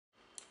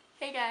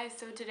Hey guys,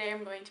 so today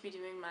I'm going to be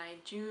doing my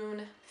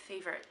June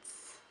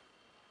favorites.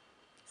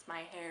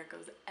 My hair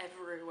goes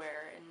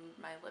everywhere in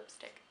my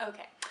lipstick.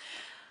 Okay.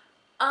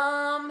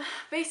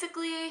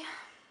 Basically,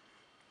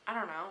 I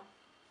don't know.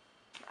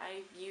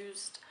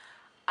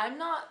 I'm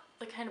not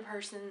the kind of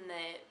person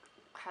that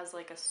has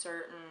like a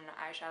certain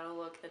eyeshadow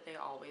look that they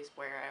always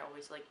wear. I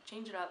always like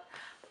change it up.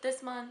 But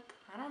this month,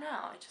 I don't know.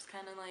 I just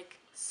kind of like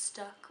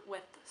stuck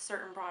with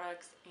certain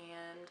products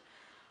and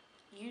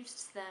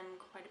used them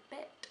quite a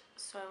bit,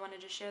 so I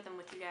wanted to share them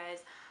with you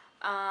guys.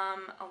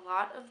 A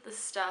lot of the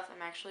stuff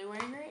I'm actually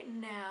wearing right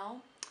now,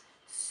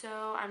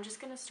 so I'm just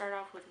gonna start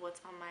off with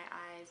what's on my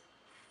eyes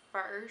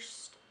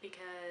first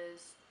because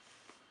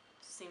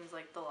it seems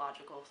like the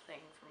logical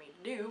thing for me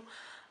to do.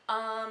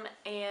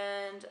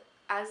 And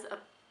as a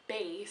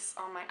base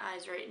on my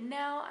eyes right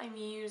now, I'm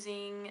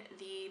using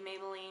the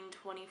Maybelline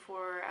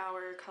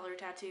 24-hour color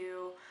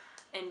tattoo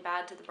in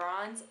Bad to the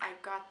Bronze. I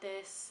got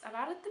this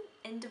about at the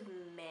end of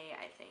May,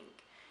 I think.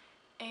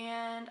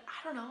 And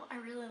I don't know, I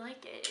really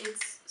like it.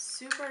 It's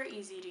super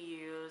easy to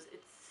use,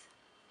 it's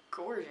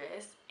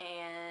gorgeous,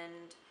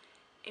 and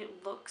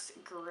it looks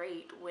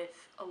great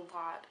with a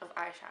lot of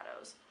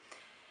eyeshadows.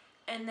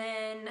 And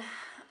then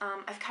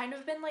I've kind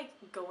of been like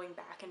going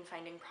back and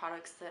finding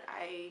products that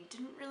I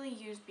didn't really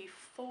use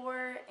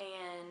before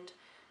and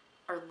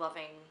are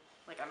loving,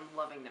 like I'm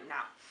loving them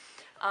now.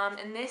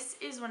 And this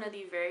is one of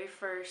the very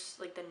first,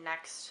 like the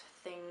next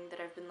thing that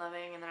I've been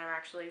loving and that I'm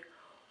actually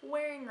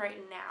wearing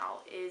right now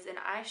is an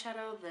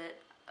eyeshadow that,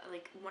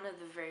 like one of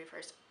the very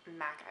first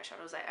MAC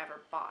eyeshadows I ever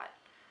bought.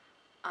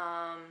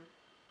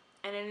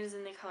 And it is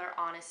in the color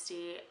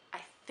Honesty. I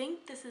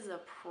think this is a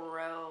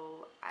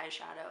pro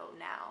eyeshadow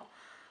now.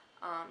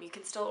 You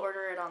can still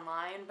order it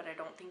online, but I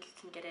don't think you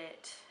can get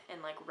it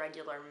in like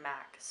regular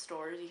MAC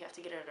stores. You have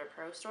to get it at a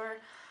pro store.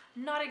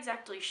 Not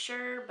exactly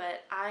sure,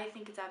 but I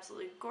think it's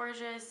absolutely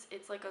gorgeous.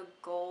 It's like a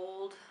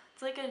gold,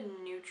 it's like a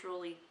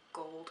neutrally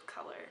gold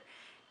color.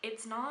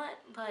 It's not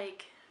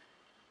like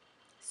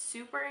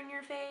super in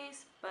your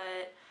face,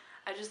 but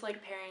I just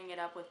like pairing it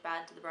up with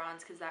Bad to the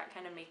Bronze because that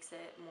kind of makes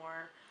it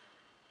more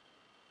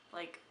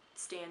like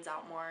stands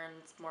out more and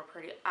it's more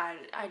pretty. I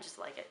just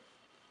like it.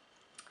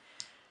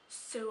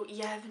 So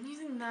yeah, I've been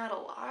using that a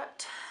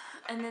lot.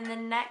 And then the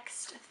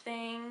next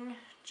thing,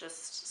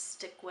 just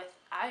stick with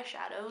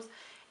eyeshadows,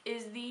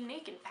 is the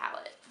Naked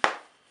palette.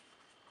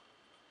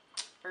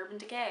 Urban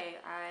Decay,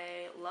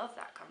 I love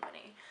that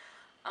company.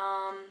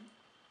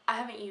 I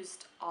haven't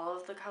used all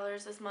of the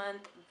colors this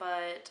month,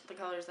 but the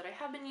colors that I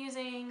have been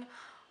using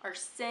are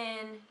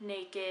Sin,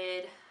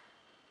 Naked,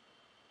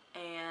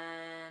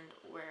 and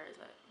where is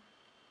it?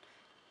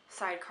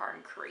 Sidecar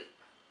and Creep.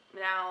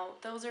 Now,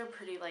 those are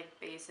pretty like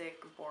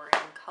basic, boring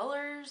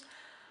colors.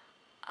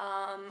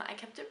 I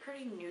kept it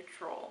pretty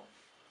neutral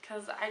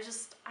because I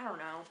don't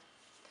know.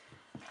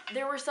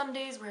 There were some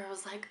days where I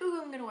was like,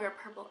 ooh, I'm gonna wear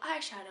purple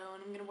eyeshadow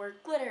and I'm gonna wear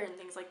glitter and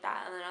things like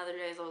that. And then other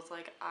days I was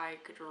like, I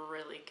could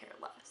really care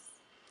less.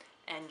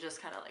 And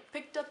just kind of like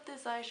picked up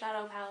this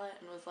eyeshadow palette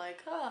and was like,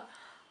 oh,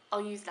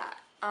 I'll use that.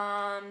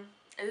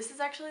 This is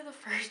actually the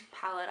first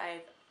palette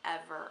I've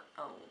ever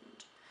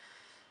owned.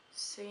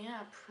 So yeah,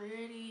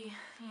 pretty,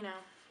 you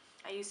know,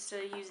 I used to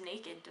use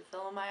Naked to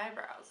fill in my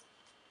eyebrows.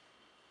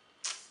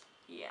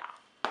 Yeah.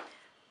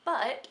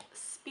 But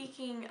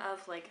speaking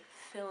of like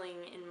filling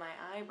in my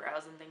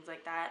eyebrows and things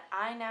like that,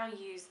 I now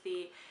use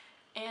the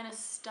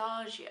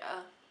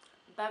Anastasia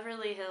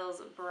Beverly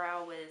Hills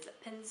Brow Wiz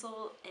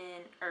pencil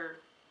in, or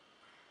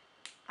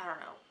I don't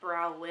know,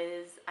 Brow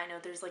Wiz. I know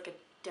there's like a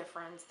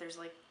difference. There's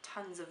like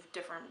tons of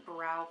different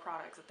brow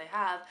products that they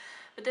have,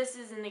 but this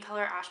is in the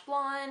color Ash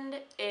Blonde.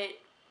 It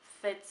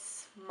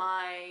fits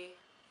my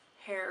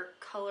hair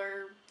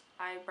color,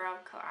 eyebrow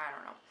color, I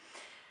don't know.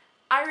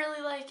 I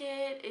really like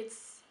it.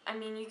 I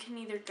mean, you can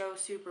either go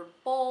super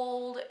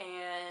bold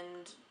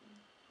and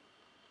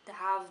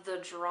have the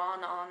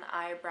drawn on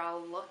eyebrow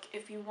look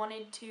if you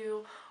wanted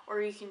to,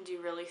 or you can do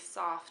really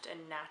soft and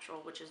natural,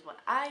 which is what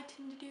I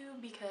tend to do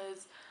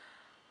because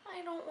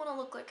I don't want to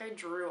look like I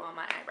drew on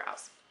my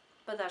eyebrows,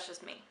 but that's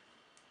just me.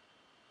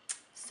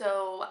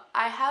 So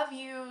I have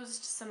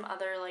used some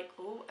other like,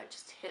 oh, I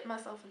just hit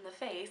myself in the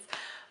face,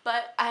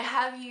 but I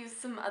have used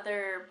some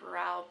other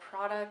brow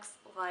products,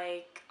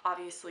 like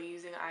obviously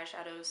using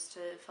eyeshadows to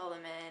fill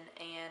them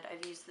in, and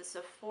I've used the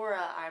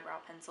Sephora eyebrow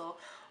pencil,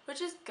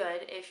 which is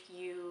good if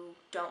you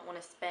don't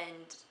want to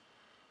spend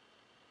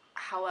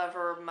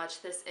however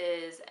much this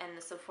is, and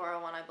the Sephora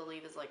one I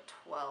believe is like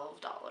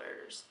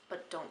 $12,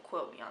 but don't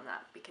quote me on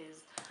that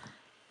because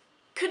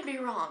could be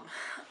wrong.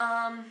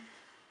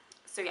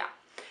 So yeah.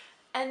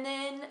 And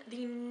then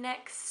the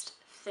next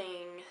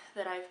thing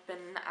that I've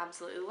been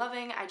absolutely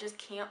loving, I just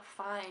can't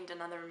find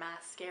another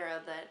mascara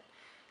that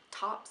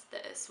tops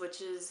this,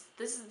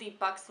 this is the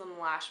Buxom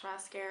Lash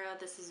Mascara.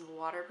 This is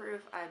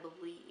waterproof, I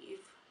believe.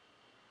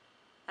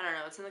 I don't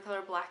know, it's in the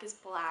color Black is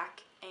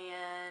Black,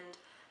 and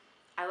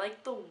I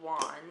like the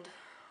wand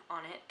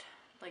on it,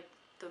 like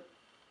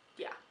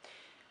yeah.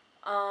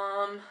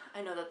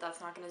 I know that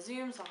that's not gonna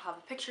zoom, so I'll have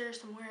a picture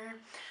somewhere,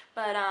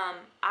 but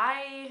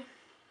I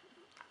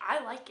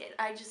I like it.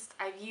 I've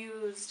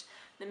used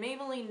the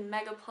Maybelline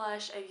Mega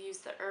Plush, I've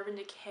used the Urban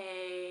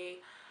Decay,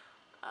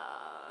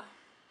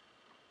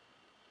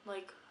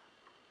 like,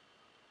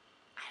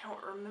 I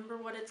don't remember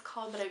what it's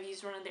called, but I've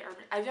used one of the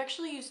I've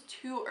actually used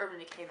 2 Urban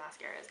Decay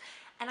mascaras,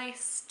 and I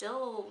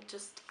still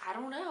just, I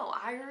don't know,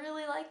 I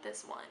really like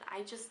this one.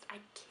 I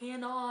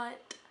cannot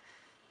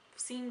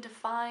seem to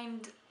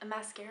find a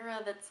mascara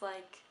that's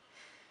like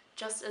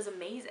just as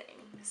amazing.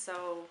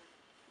 So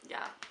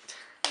yeah,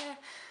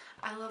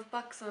 I love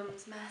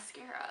Buxom's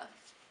mascara.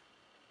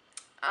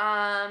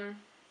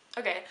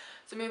 Okay,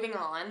 so moving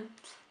on.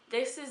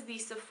 This is the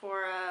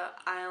Sephora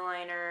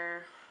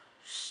eyeliner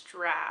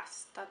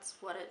Strass. That's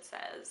what it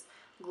says.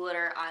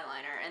 Glitter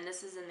eyeliner, and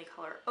this is in the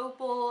color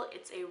Opal.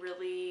 It's a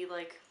really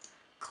like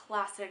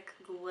classic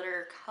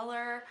glitter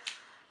color.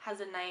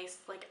 Has a nice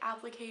like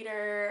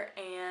applicator,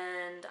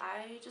 and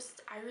I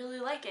really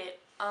like it.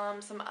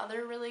 Some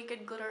other really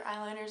good glitter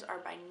eyeliners are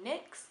by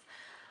NYX.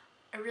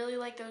 I really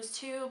like those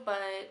too,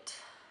 but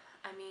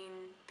I mean,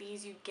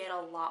 these you get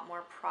a lot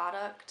more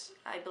product.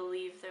 I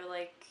believe they're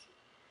like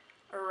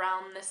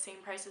around the same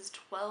price as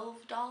 $12,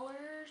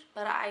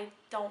 but I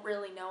don't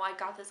really know. I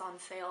got this on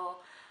sale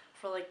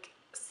for like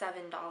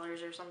 $7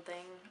 or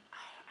something.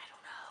 I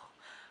don't know.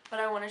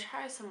 But I want to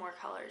try some more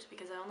colors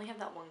because I only have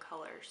that one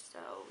color, so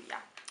yeah.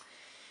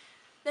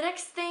 The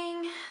next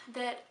thing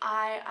that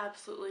I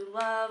absolutely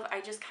love,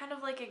 I just kind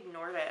of like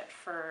ignored it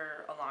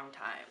for a long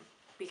time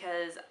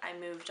because I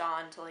moved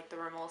on to like the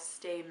Rimmel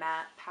Stay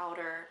Matte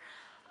powder,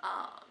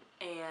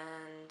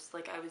 and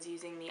like I was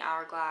using the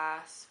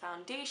Hourglass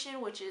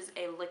foundation, which is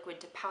a liquid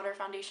to powder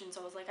foundation,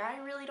 so I was like, I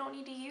really don't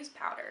need to use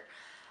powder,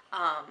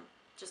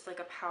 just like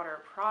a powder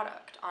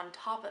product on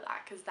top of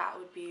that, because that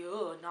would be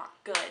not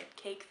good,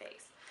 cake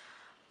face.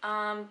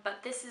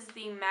 But this is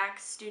the MAC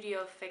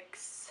Studio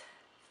Fix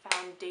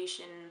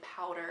foundation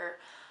powder.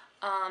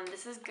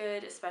 This is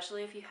good,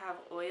 especially if you have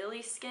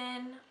oily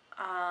skin.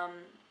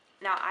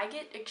 Now I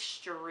get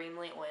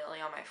extremely oily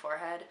on my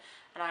forehead,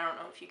 and I don't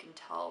know if you can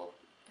tell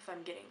if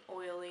I'm getting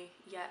oily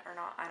yet or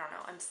not. I don't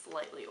know. I'm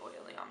slightly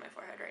oily on my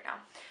forehead right now.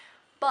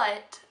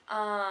 But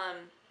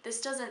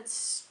this doesn't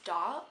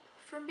stop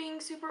from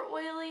being super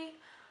oily,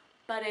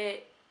 but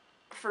it,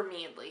 for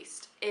me at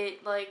least,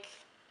 it like,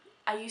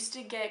 I used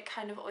to get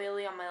kind of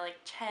oily on my like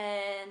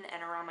chin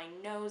and around my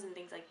nose and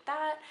things like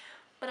that,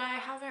 but I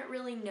haven't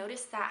really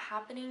noticed that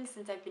happening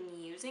since I've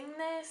been using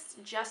this.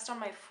 Just on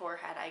my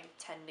forehead I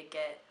tend to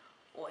get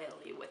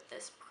oily with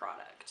this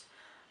product.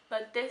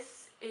 But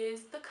this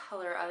is the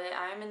color of it.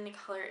 I'm in the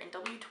color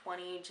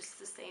NW20, just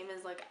the same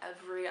as like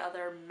every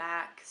other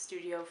MAC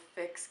Studio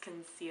Fix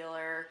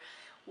concealer,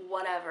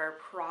 whatever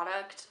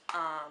product.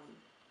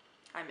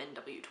 I'm in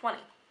NW20.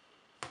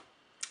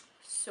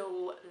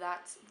 So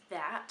that's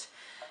that.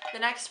 The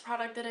next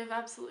product that I've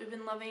absolutely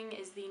been loving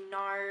is the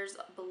NARS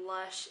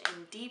Blush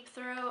in Deep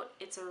Throat.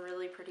 It's a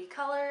really pretty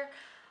color.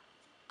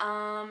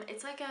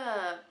 It's like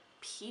a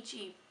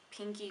peachy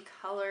pinky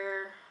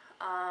color,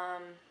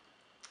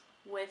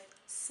 with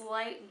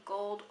slight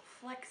gold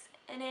flecks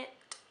in it.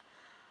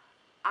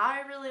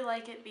 I really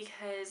like it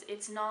because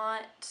it's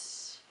not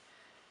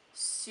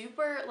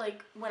super,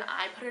 like when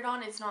I put it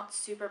on, it's not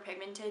super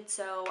pigmented,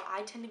 so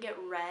I tend to get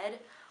red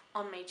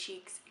on my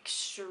cheeks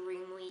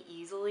extremely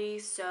easily.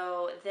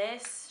 So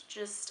this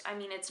just, I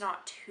mean, it's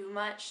not too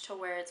much to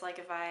where it's like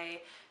if I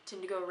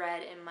tend to go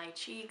red in my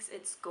cheeks,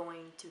 it's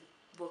going to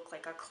look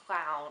like a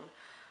clown.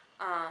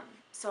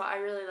 So I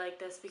really like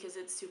this because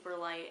it's super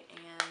light,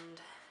 and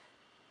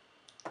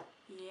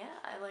yeah,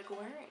 I like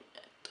wearing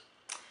it.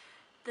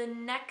 The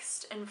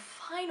next and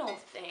final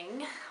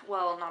thing,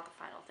 well, not the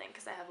final thing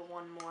because I have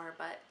one more,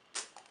 but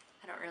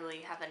I don't really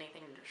have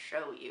anything to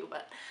show you,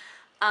 but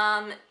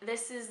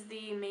this is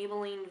the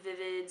Maybelline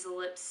Vivids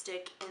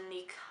lipstick in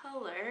the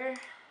color,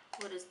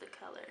 what is the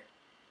color?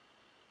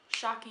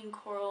 Shocking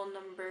Coral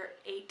number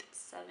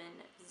 870.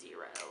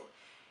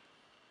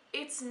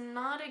 It's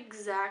not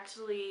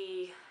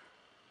exactly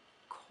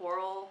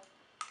coral.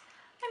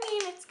 I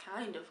mean, it's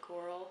kind of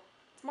coral.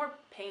 It's more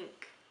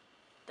pink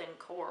than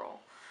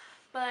coral,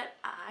 but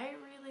I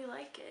really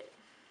like it.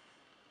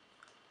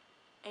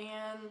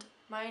 And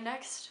my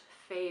next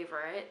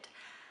favorite,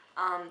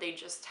 they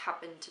just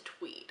happened to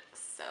tweet,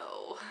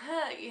 so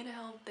you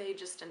know, they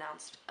just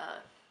announced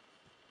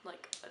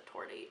like a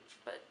tour date,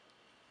 but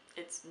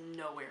it's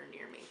nowhere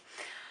near me.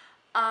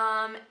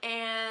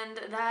 And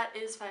that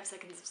is 5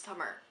 Seconds of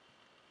Summer.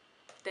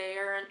 They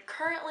are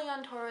currently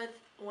on tour with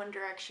One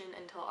Direction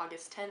until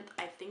August 10th.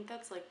 I think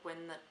that's like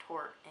when the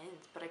tour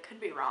ends, but I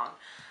could be wrong.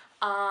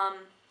 And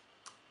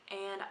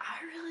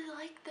I really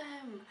like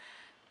them.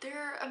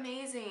 They're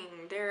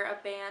amazing. They're a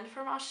band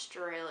from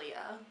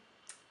Australia,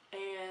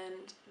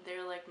 and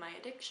they're like my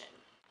addiction.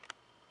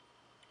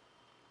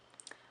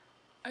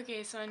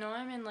 Okay, so I know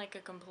I'm in like a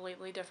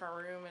completely different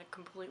room in a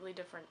completely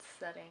different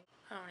setting.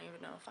 I don't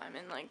even know if I'm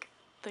in like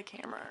the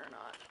camera or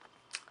not.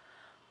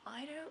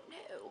 I don't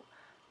know.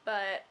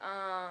 But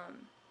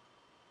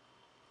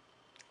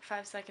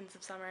 5 Seconds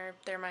of Summer,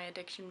 they're my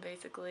addiction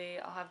basically.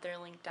 I'll have their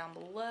link down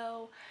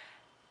below.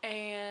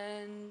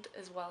 And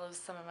well as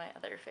some of my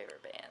other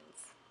favorite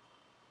bands.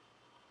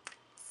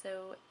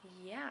 So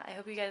yeah, I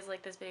hope you guys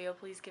liked this video.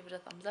 Please give it a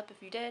thumbs up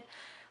if you did.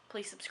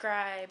 Please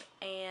subscribe,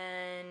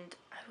 and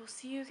I will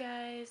see you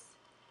guys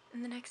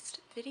in the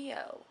next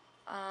video.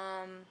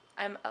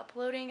 I'm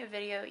uploading a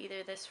video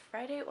either this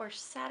Friday or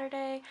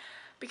Saturday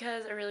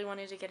because I really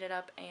wanted to get it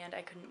up, and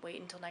I couldn't wait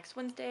until next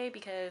Wednesday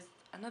because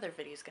another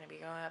video is going to be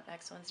going up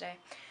next Wednesday.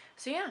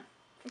 So yeah,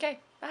 okay,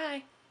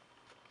 bye.